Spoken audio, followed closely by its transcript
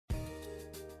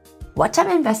What type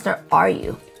of investor are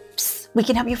you? We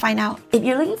can help you find out. If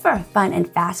you're looking for a fun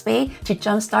and fast way to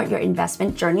jumpstart your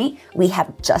investment journey, we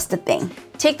have just the thing.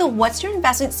 Take the What's Your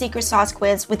Investment Secret Sauce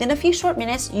quiz. Within a few short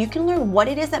minutes, you can learn what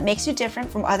it is that makes you different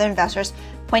from other investors,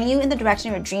 pointing you in the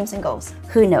direction of your dreams and goals.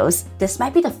 Who knows? This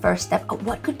might be the first step of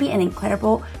what could be an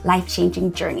incredible,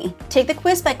 life-changing journey. Take the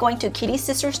quiz by going to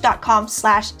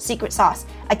kittysisters.com/secret sauce.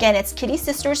 Again, it's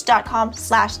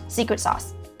kittysisters.com/secret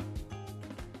sauce.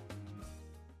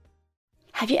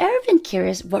 Have you ever been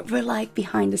curious what we're like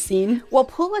behind the scene? Well,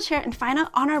 pull a chair and find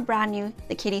out on our brand new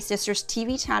The Kitty Sisters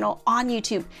TV channel on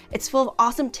YouTube. It's full of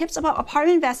awesome tips about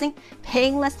apartment investing,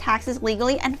 paying less taxes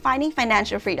legally, and finding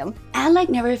financial freedom. And like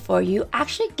never before, you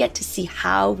actually get to see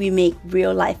how we make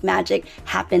real life magic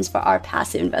happens for our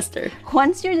passive investor.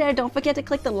 Once you're there, don't forget to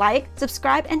click the like,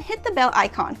 subscribe, and hit the bell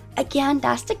icon. Again,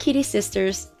 that's The Kitty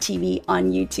Sisters TV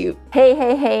on YouTube.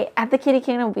 Hey, at the Kitty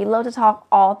Kingdom, we love to talk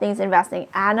all things investing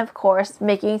and, of course,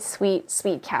 making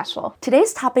sweet cash flow.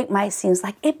 Today's topic might seem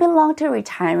like it belonged to a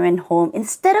retirement home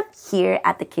instead of here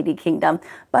at the Kitty Kingdom.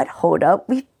 But hold up,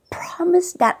 we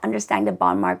promise that understanding the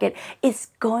bond market is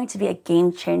going to be a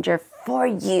game changer for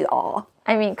you all.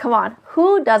 I mean, come on,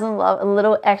 who doesn't love a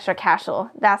little extra cash flow?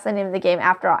 That's the name of the game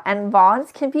after all. And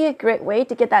bonds can be a great way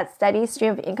to get that steady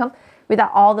stream of income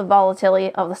without all the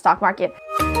volatility of the stock market.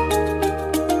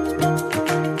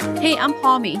 Hey, I'm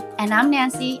Palmy. And I'm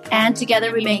Nancy. And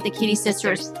together we make the Kitty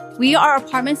Sisters. We are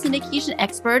apartment syndication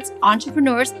experts,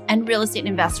 entrepreneurs, and real estate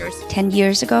investors. 10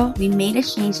 years ago, we made a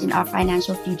change in our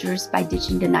financial futures by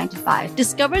ditching the 9-to-5.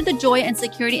 Discovered the joy and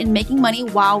security in making money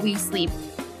while we sleep.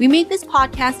 We made this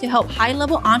podcast to help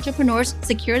high-level entrepreneurs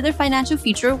secure their financial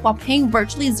future while paying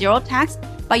virtually zero tax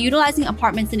by utilizing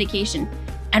apartment syndication.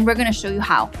 And we're going to show you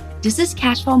how. This is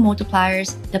Cash Flow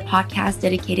Multipliers, the podcast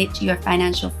dedicated to your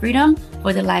financial freedom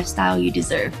for the lifestyle you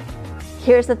deserve.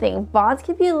 Here's the thing, bonds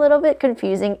can be a little bit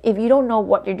confusing if you don't know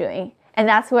what you're doing. And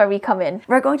that's where we come in.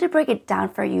 We're going to break it down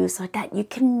for you so that you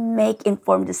can make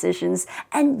informed decisions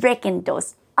and rake in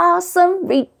those awesome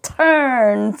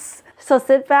returns. So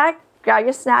sit back, grab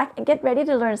your snack, and get ready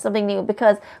to learn something new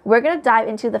because we're going to dive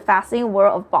into the fascinating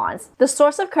world of bonds. The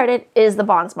source of credit is the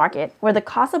bonds market, where the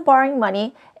cost of borrowing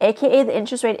money, aka the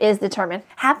interest rate, is determined.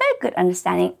 Having a good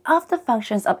understanding of the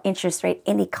functions of interest rate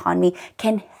in the economy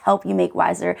can help you make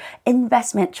wiser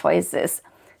investment choices.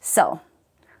 So,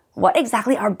 what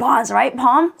exactly are bonds, right,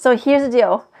 Palm? So here's the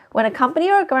deal. When a company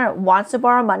or a government wants to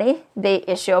borrow money, they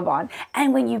issue a bond.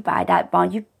 And when you buy that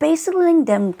bond, you basically lend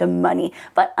them the money.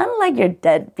 But unlike your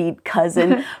deadbeat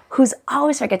cousin who's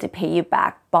always forget to pay you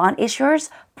back, bond issuers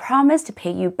promise to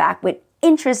pay you back with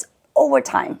interest over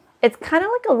time. It's kind of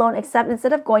like a loan, except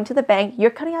instead of going to the bank, you're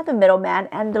cutting out the middleman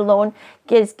and the loan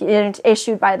gets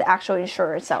issued by the actual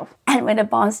insurer itself. And when the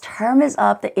bond's term is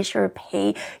up, the issuer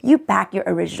pay you back your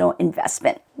original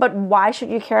investment. But why should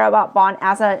you care about bond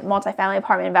as a multifamily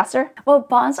apartment investor? Well,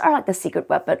 bonds are like the secret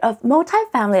weapon of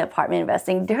multifamily apartment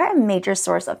investing. They're a major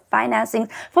source of financing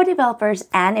for developers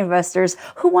and investors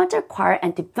who want to acquire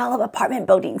and develop apartment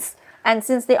buildings. And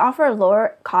since they offer a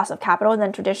lower cost of capital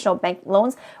than traditional bank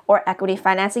loans or equity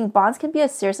financing, bonds can be a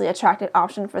seriously attractive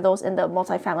option for those in the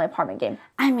multifamily apartment game.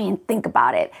 I mean, think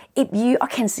about it. If you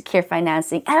can secure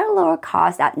financing at a lower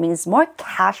cost, that means more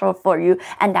cash flow for you,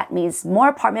 and that means more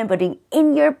apartment building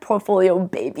in your portfolio,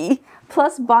 baby.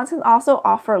 Plus, bonds can also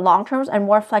offer long terms and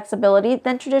more flexibility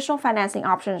than traditional financing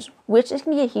options, which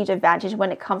can be a huge advantage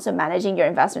when it comes to managing your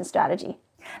investment strategy.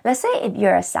 Let's say if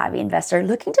you're a savvy investor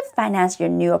looking to finance your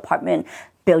new apartment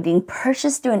building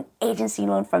purchased through an agency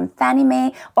loan from Fannie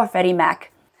Mae or Freddie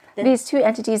Mac. These two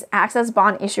entities act as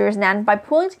bond issuers and by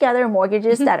pooling together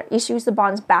mortgages that issues the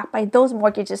bonds backed by those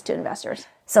mortgages to investors.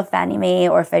 So Fannie Mae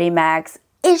or Freddie Mac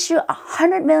issue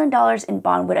 $100 million in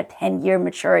bond with a 10-year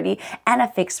maturity and a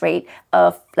fixed rate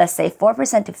of, let's say,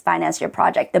 4% to finance your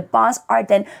project. The bonds are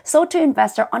then sold to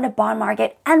investor on the bond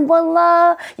market, and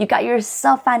voila, you got your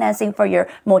self-financing for your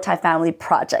multifamily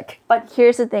project. But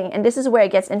here's the thing, and this is where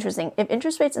it gets interesting. If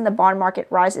interest rates in the bond market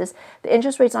rises, the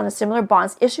interest rates on the similar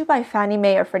bonds issued by Fannie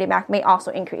Mae or Freddie Mac may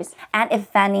also increase. And if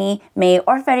Fannie Mae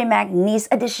or Freddie Mac needs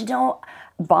additional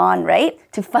bond, right,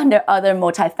 to fund their other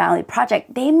multifamily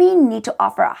project, they may need to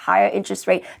offer a higher interest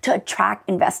rate to attract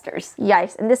investors.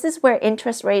 Yikes. And this is where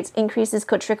interest rates increases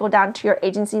could trickle down to your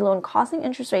agency loan, causing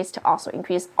interest rates to also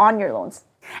increase on your loans.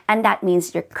 And that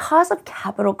means your cost of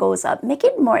capital goes up,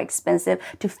 making it more expensive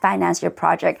to finance your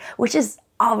project, which is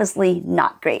obviously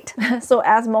not great. So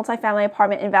as multifamily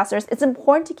apartment investors, it's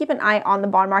important to keep an eye on the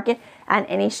bond market and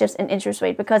any shifts in interest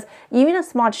rate because even a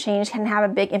small change can have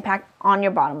a big impact on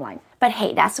your bottom line. But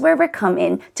hey, that's where we come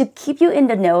in to keep you in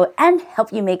the know and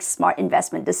help you make smart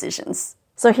investment decisions.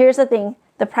 So here's the thing.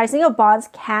 The pricing of bonds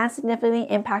can significantly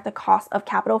impact the cost of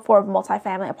capital for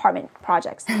multifamily apartment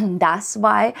projects. That's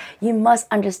why you must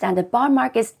understand the bond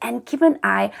markets and keep an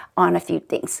eye on a few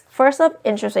things. First up,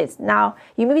 interest rates. Now,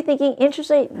 you may be thinking interest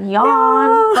rate,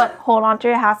 yawn, but hold on to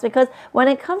your hats because when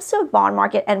it comes to bond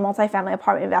market and multifamily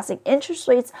apartment investing, interest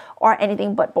rates are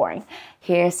anything but boring.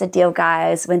 Here's the deal,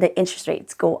 guys. When the interest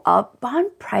rates go up,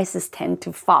 bond prices tend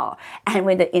to fall. And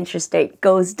when the interest rate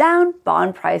goes down,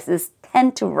 bond prices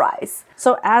tend to rise.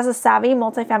 So as a savvy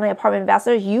multifamily apartment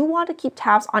investor, you want to keep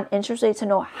tabs on interest rates to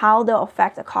know how they'll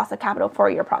affect the cost of capital for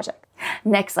your project.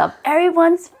 Next up,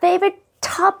 everyone's favorite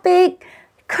topic,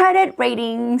 credit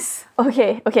ratings.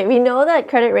 Okay, we know that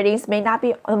credit ratings may not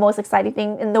be the most exciting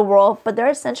thing in the world, but they're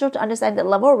essential to understand the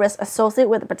level of risk associated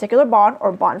with a particular bond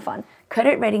or bond fund.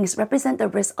 Credit ratings represent the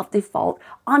risk of default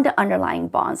on the underlying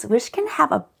bonds, which can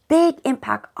have a big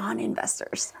impact on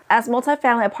investors. As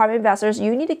multifamily apartment investors,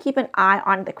 you need to keep an eye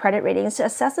on the credit ratings to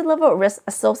assess the level of risk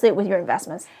associated with your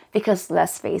investments. Because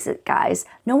let's face it, guys,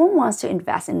 no one wants to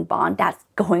invest in a bond that's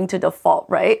going to default,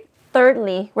 right?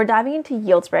 Thirdly, we're diving into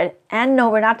yield spread. And no,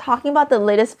 we're not talking about the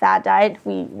latest fad diet,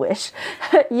 we wish.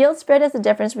 Yield spread is the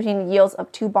difference between the yields of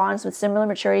two bonds with similar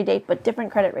maturity date but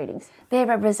different credit ratings. They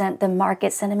represent the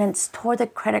market sentiments toward the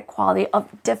credit quality of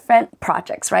different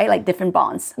projects, right? Like different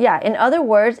bonds. Yeah, in other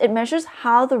words, it measures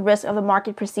how the risk of the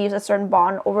market perceives a certain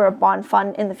bond over a bond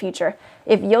fund in the future.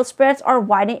 If yield spreads are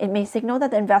widening, it may signal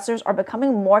that the investors are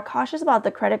becoming more cautious about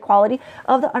the credit quality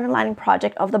of the underlying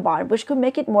project of the bond, which could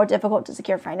make it more difficult to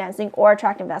secure financing or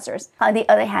attract investors. On the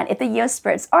other hand, if the yield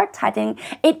spreads are tightening,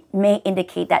 it may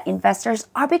indicate that investors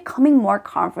are becoming more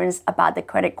confident about the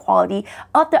credit quality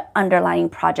of the underlying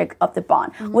project of the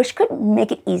bond, which could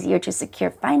make it easier to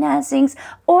secure financings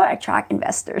or attract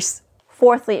investors.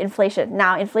 Fourthly, inflation.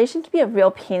 Now, inflation can be a real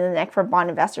pain in the neck for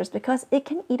bond investors because it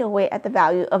can eat away at the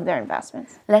value of their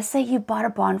investments. Let's say you bought a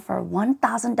bond for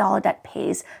 $1,000 that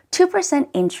pays 2%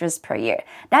 interest per year.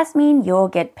 That means you'll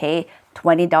get paid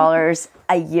 $20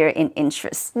 a year in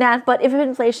interest. But if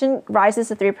inflation rises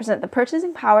to 3%, the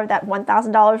purchasing power of that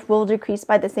 $1,000 will decrease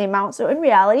by the same amount. So in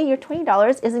reality, your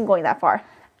 $20 isn't going that far.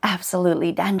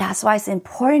 Absolutely. And that's why it's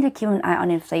important to keep an eye on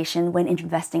inflation when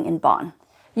investing in bond.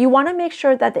 You want to make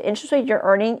sure that the interest rate you're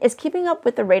earning is keeping up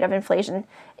with the rate of inflation.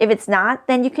 If it's not,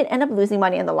 then you can end up losing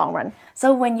money in the long run.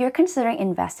 So when you're considering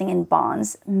investing in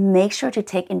bonds, make sure to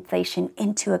take inflation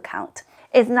into account.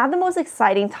 It's not the most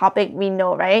exciting topic we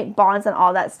know, right? Bonds and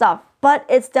all that stuff. But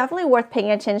it's definitely worth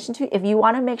paying attention to if you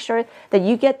want to make sure that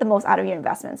you get the most out of your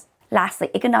investments. Lastly,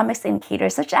 economics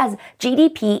indicators such as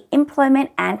GDP,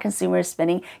 employment, and consumer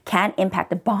spending can impact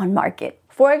the bond market.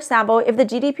 For example, if the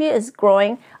GDP is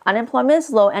growing, unemployment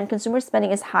is low, and consumer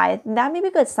spending is high, then that may be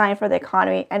a good sign for the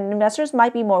economy, and investors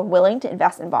might be more willing to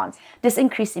invest in bonds. This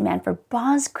increased demand for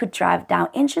bonds could drive down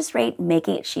interest rate,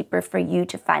 making it cheaper for you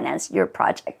to finance your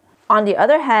project. On the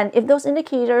other hand, if those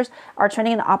indicators are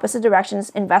trending in the opposite directions,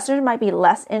 investors might be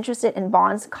less interested in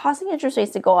bonds, causing interest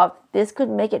rates to go up. This could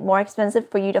make it more expensive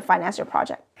for you to finance your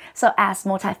project. So as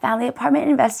multifamily apartment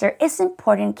investor, it's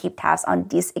important to keep tabs on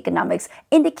these economics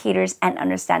indicators and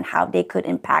understand how they could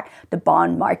impact the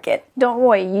bond market. Don't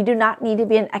worry, you do not need to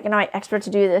be an economic expert to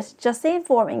do this. Just stay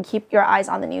informed and keep your eyes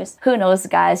on the news. Who knows,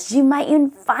 guys, you might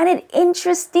even find it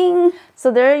interesting.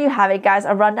 So there you have it, guys,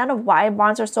 a rundown of why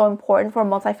bonds are so important for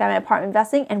multifamily apartment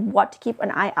investing and what to keep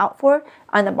an eye out for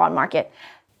on the bond market.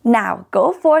 Now,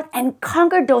 go forth and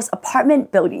conquer those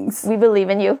apartment buildings. We believe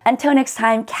in you. Until next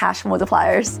time, cash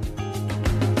multipliers.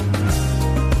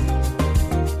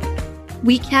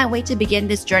 We can't wait to begin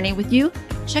this journey with you.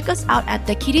 Check us out at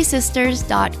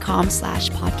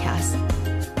thekittysisters.com/podcast.